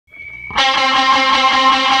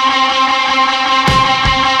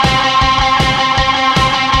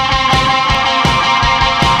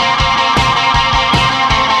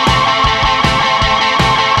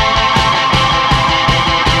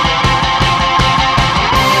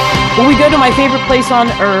Well, we go to my favorite place on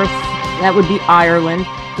earth, that would be Ireland,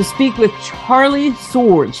 to speak with Charley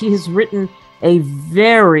Swords. She has written a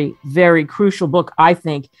very, very crucial book, I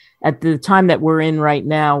think, at the time that we're in right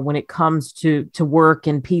now when it comes to work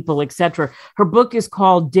and people, etc. Her book is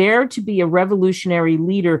called Dare to be a Revolutionary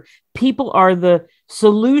Leader. People are the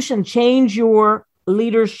solution. Change your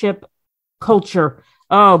leadership culture.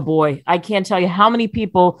 Oh boy, I can't tell you how many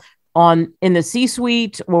people in the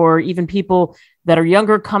C-suite or even people that are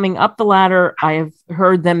younger coming up the ladder. I have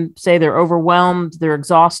heard them say they're overwhelmed, they're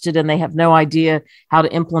exhausted, and they have no idea how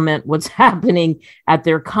to implement what's happening at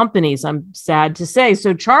their companies. I'm sad to say.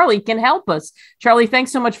 So Charley can help us. Charley,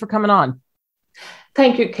 thanks so much for coming on.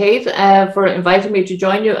 Thank you, Kate, for inviting me to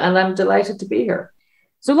join you, and I'm delighted to be here.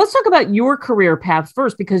 So let's talk about your career path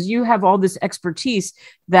first, because you have all this expertise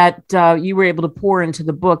that you were able to pour into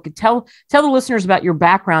the book. Tell the listeners about your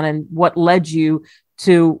background and what led you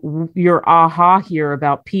to your aha here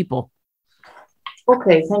about people.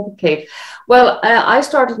 Okay, thank you, Kate. Well, I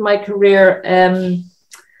started my career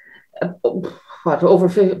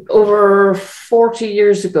over 40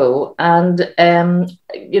 years ago, and in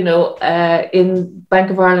Bank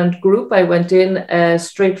of Ireland Group, I went in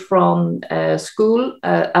straight from school,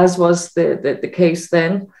 as was the case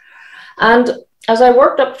then, and as I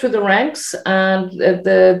worked up through the ranks, and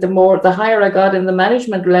the higher I got in the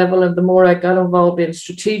management level, and the more I got involved in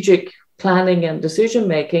strategic planning and decision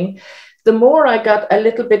making, the more I got a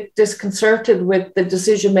little bit disconcerted with the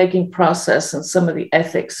decision-making process and some of the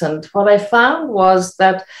ethics. And what I found was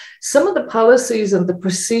that some of the policies and the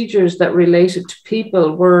procedures that related to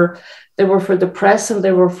people were for the press, and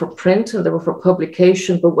they were for print, and they were for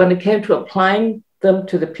publication. But when it came to applying them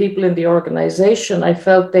to the people in the organization, I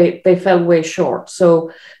felt they fell way short.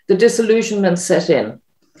 So the disillusionment set in.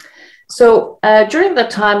 So during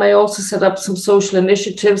that time, I also set up some social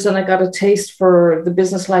initiatives, and I got a taste for the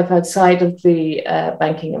business life outside of the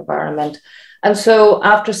banking environment. And so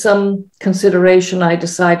after some consideration, I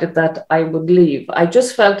decided that I would leave. I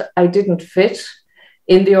just felt I didn't fit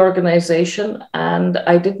in the organization, and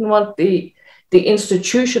I didn't want the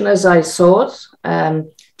institution as I saw it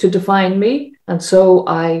to define me. And so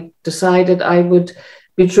I decided I would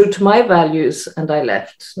be true to my values, and I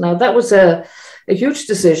left. Now, that was a huge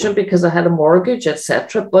decision because I had a mortgage,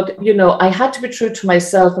 etc. But, I had to be true to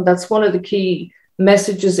myself, and that's one of the key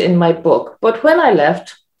messages in my book. But when I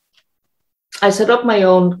left, I set up my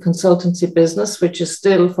own consultancy business, which is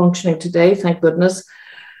still functioning today, thank goodness.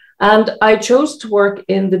 And I chose to work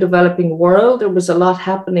in the developing world. There was a lot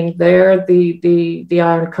happening there. The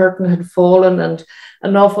Iron Curtain had fallen, and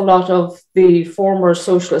an awful lot of the former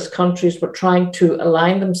socialist countries were trying to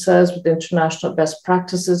align themselves with international best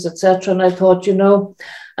practices, etc. And I thought,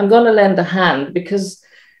 I'm going to lend a hand, because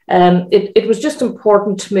it was just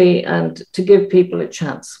important to me and to give people a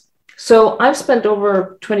chance. So I've spent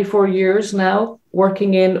over 24 years now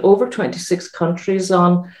working in over 26 countries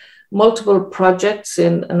on multiple projects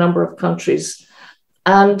in a number of countries.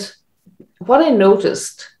 And what I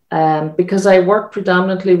noticed, because I work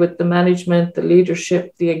predominantly with the management, the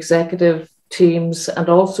leadership, the executive teams, and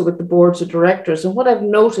also with the boards of directors, and what I've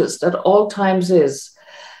noticed at all times is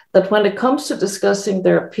that when it comes to discussing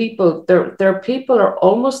their people are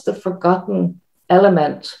almost the forgotten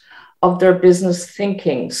element of their business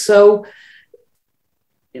thinking. So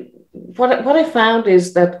what I found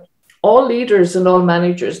is that all leaders and all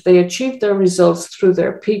managers, they achieve their results through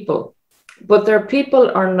their people, but their people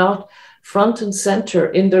are not front and center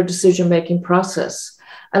in their decision-making process.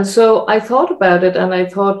 And so I thought about it, and I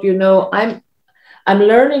thought, I'm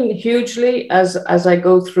learning hugely as I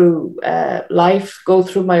go through life, go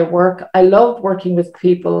through my work. I loved working with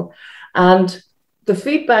people, and the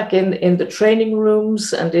feedback in the training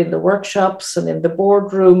rooms and in the workshops and in the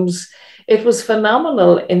boardrooms, it was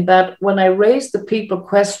phenomenal in that when I raised the people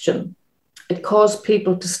question, it caused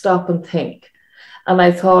people to stop and think. And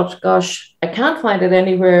I thought, gosh, I can't find it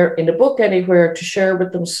anywhere, in a book anywhere, to share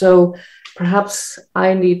with them. So perhaps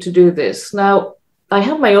I need to do this. Now, I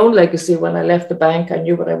have my own legacy. When I left the bank, I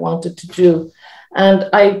knew what I wanted to do. And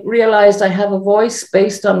I realized I have a voice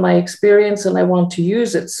based on my experience, and I want to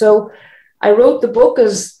use it. So I wrote the book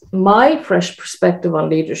as my fresh perspective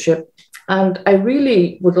on leadership. And I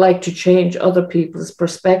really would like to change other people's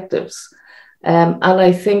perspectives. And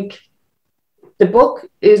I think the book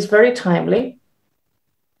is very timely,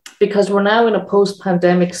 because we're now in a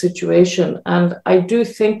post-pandemic situation. And I do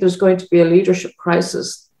think there's going to be a leadership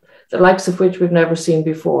crisis, the likes of which we've never seen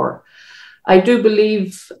before. I do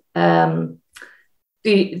believe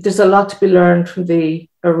there's a lot to be learned from the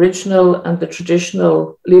original and the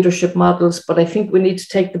traditional leadership models, but I think we need to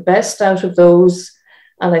take the best out of those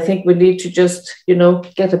And I think we need to just,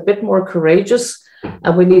 get a bit more courageous,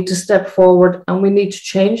 and we need to step forward, and we need to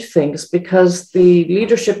change things, because the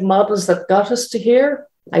leadership models that got us to here,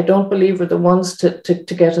 I don't believe are the ones to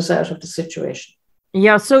get us out of the situation.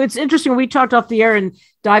 Yeah. So it's interesting. We talked off the air and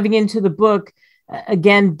diving into the book.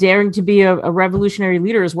 Again, daring to be a revolutionary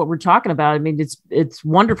leader is what we're talking about. I mean, it's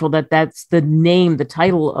wonderful that that's the name, the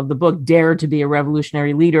title of the book, Dare to be a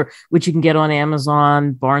Revolutionary Leader, which you can get on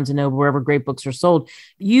Amazon, Barnes and Noble, wherever great books are sold.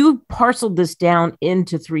 You parceled this down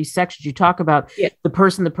into 3 sections. You talk about the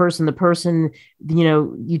person,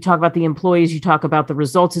 you talk about the employees, you talk about the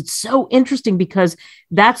results. It's so interesting because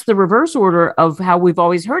that's the reverse order of how we've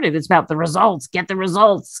always heard it. It's about the results, get the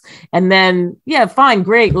results. And then, fine,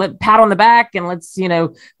 great. Pat on the back and let's,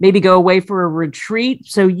 maybe go away for a retreat.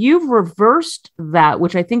 So you've reversed that,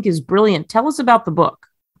 which I think is brilliant. Tell us about the book.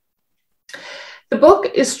 The book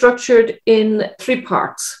is structured in 3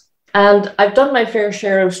 parts. And I've done my fair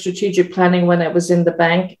share of strategic planning when I was in the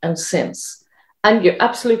bank and since. And you're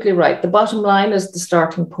absolutely right. The bottom line is the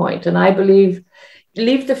starting point. And I believe,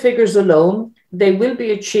 leave the figures alone. They will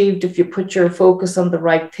be achieved if you put your focus on the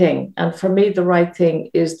right thing. And for me, the right thing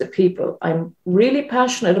is the people. I'm really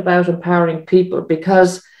passionate about empowering people,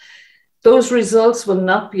 because those results will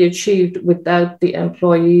not be achieved without the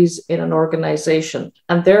employees in an organization.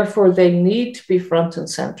 And therefore, they need to be front and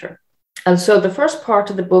center. And so the first part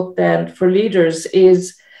of the book then for leaders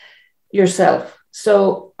is yourself.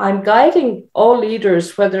 So I'm guiding all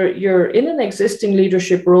leaders, whether you're in an existing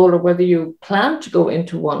leadership role or whether you plan to go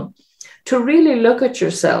into one, to really look at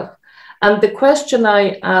yourself. And the question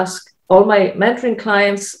I ask all my mentoring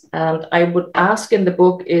clients, and I would ask in the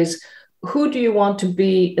book, is who do you want to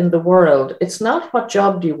be in the world? It's not what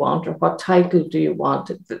job do you want or what title do you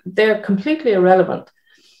want. They're completely irrelevant.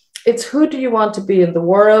 It's who do you want to be in the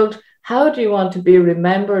world? How do you want to be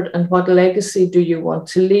remembered? And what legacy do you want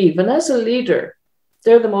to leave? And as a leader,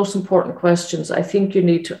 they're the most important questions I think you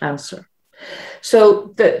need to answer.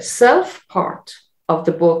 So the self part of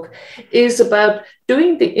the book is about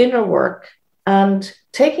doing the inner work and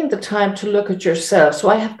taking the time to look at yourself. So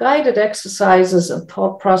I have guided exercises and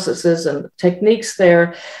thought processes and techniques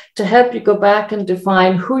there to help you go back and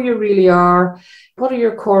define who you really are, what are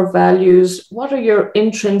your core values, what are your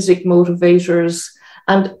intrinsic motivators,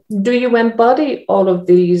 and do you embody all of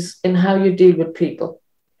these in how you deal with people?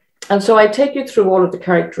 And so I take you through all of the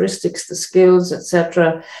characteristics, the skills,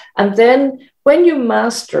 etc. And then when you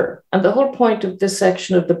master, and the whole point of this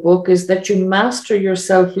section of the book is that you master your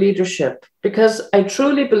self-leadership, because I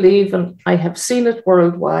truly believe, and I have seen it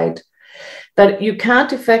worldwide, that you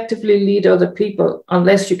can't effectively lead other people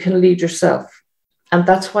unless you can lead yourself. And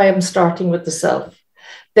that's why I'm starting with the self.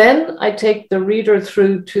 Then I take the reader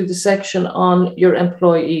through to the section on your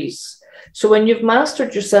employees. So when you've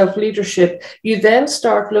mastered your self-leadership, you then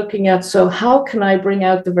start looking at, so how can I bring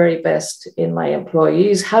out the very best in my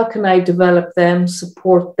employees? How can I develop them,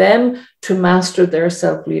 support them to master their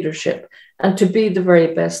self-leadership and to be the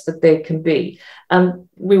very best that they can be? And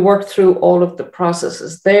we work through all of the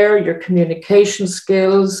processes there, your communication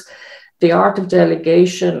skills, the art of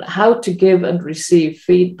delegation, how to give and receive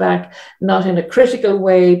feedback, not in a critical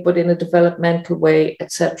way, but in a developmental way,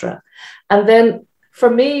 etc. And then for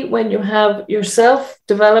me, when you have yourself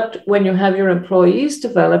developed, when you have your employees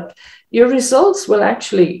developed, your results will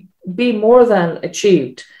actually be more than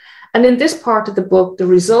achieved. And in this part of the book, the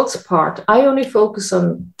results part, I only focus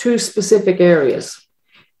on 2 specific areas.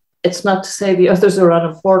 It's not to say the others are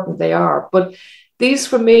unimportant, they are, but these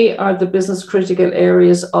for me are the business critical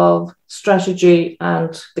areas of strategy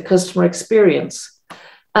and the customer experience.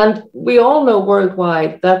 And we all know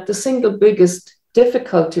worldwide that the single biggest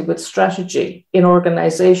difficulty with strategy in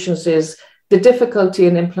organizations is the difficulty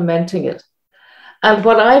in implementing it. And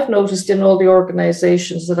what I've noticed in all the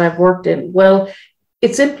organizations that I've worked in, well,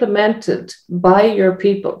 it's implemented by your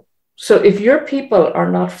people. So if your people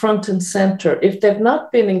are not front and center, if they've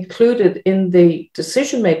not been included in the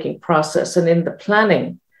decision-making process and in the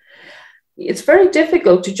planning, it's very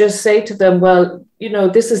difficult to just say to them, well,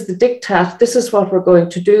 this is the diktat, this is what we're going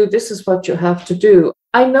to do, this is what you have to do.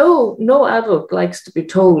 I know no adult likes to be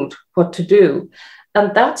told what to do.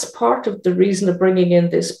 And that's part of the reason of bringing in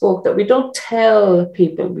this book, that we don't tell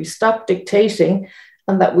people, we stop dictating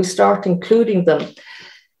and that we start including them.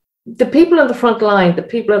 The people on the front line, the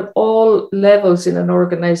people at all levels in an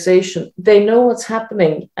organization, they know what's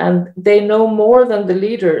happening and they know more than the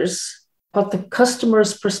leaders what the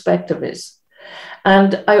customer's perspective is.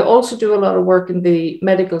 And I also do a lot of work in the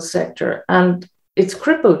medical sector, and it's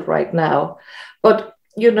crippled right now. But,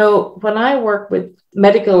 when I work with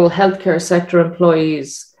medical healthcare sector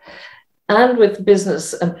employees, and with business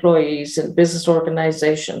employees and business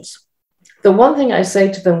organizations. The one thing I say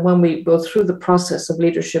to them when we go through the process of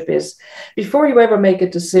leadership is, before you ever make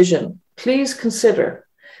a decision, please consider,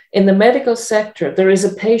 in the medical sector, there is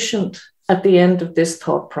a patient at the end of this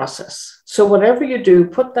thought process. So whatever you do,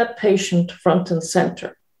 put that patient front and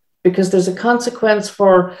center, because there's a consequence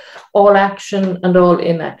for all action and all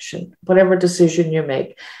inaction, whatever decision you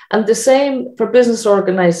make. And the same for business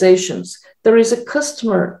organizations. There is a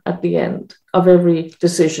customer at the end of every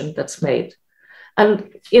decision that's made. And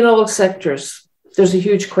in all sectors, there's a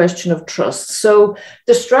huge question of trust. So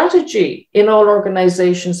the strategy in all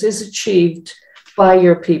organizations is achieved by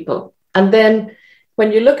your people. And then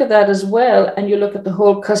when you look at that as well, and you look at the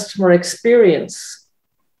whole customer experience,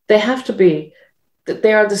 they have to be,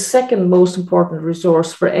 they are the second most important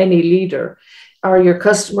resource for any leader, are your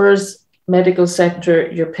customers, medical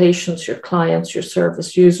sector, your patients, your clients, your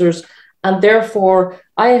service users. And therefore,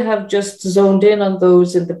 I have just zoned in on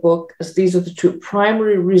those in the book, as these are the two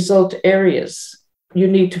primary result areas you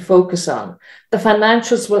need to focus on. The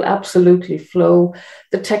financials will absolutely flow.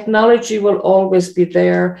 The technology will always be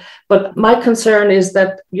there. But my concern is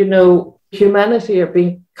that, humanity are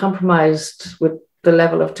being compromised with the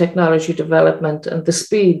level of technology development and the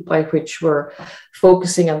speed by which we're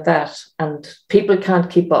focusing on that. And people can't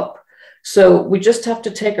keep up. So we just have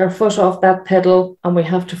to take our foot off that pedal, and we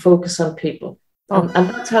have to focus on people. And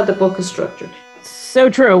that's how the book is structured. So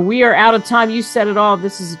true. We are out of time. You said it all.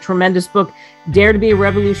 This is a tremendous book. Dare to be a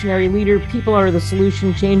revolutionary leader. People are the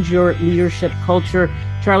solution. Change your leadership culture.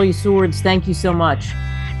 Charley Swords, thank you so much.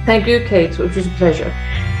 Thank you, Kate. It was a pleasure.